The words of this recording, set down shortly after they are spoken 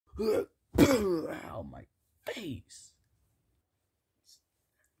Ow, my face.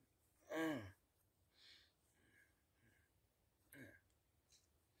 Alright,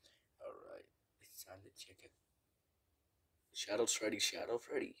 it's time to check it. Shadows Freddy, Shadow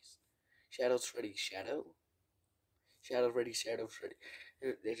Freddy's. Shadows Freddy, Shadow? Shadow Freddy, Shadow Freddy.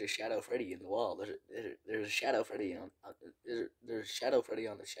 There's a Shadow Freddy in the wall. There's a Shadow Freddy on. There's a Shadow Freddy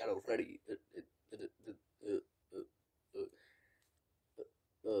on the Shadow Freddy.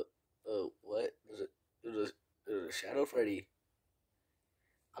 What? There's a Shadow Freddy.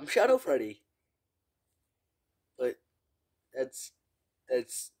 I'm Shadow Freddy, but that's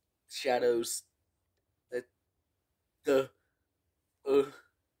shadows. That the uh.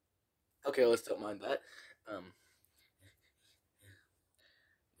 Okay, let's don't mind that.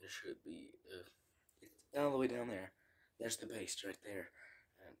 There should be it's all the way down there. There's the base right there.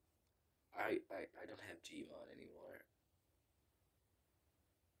 And I don't have Gmod anymore.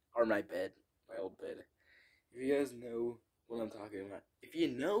 Or my bed, my old bed. If you guys know what I'm talking about, if you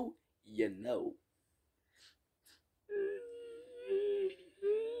know, you know.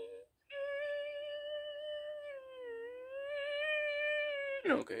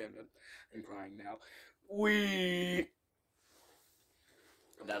 Okay, I'm crying now.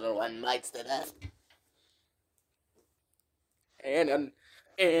 Another one bites the dust. And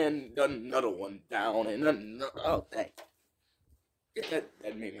another one down, and another. Oh, dang. Get that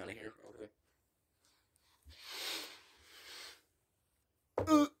meme out of here. Okay.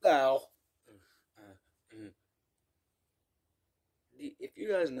 Ow. If you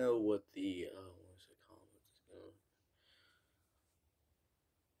guys know what the what's it called? It's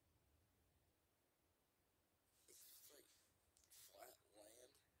like flat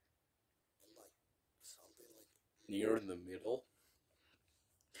land and like something like near the middle.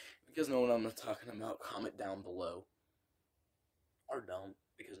 If you guys know what I'm talking about, comment down below. Or don't,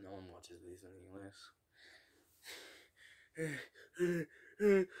 because no one watches these anyways.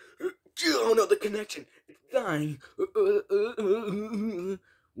 Oh no, the connection! It's dying!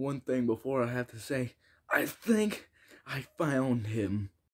 One thing before I have to say, I think I found him.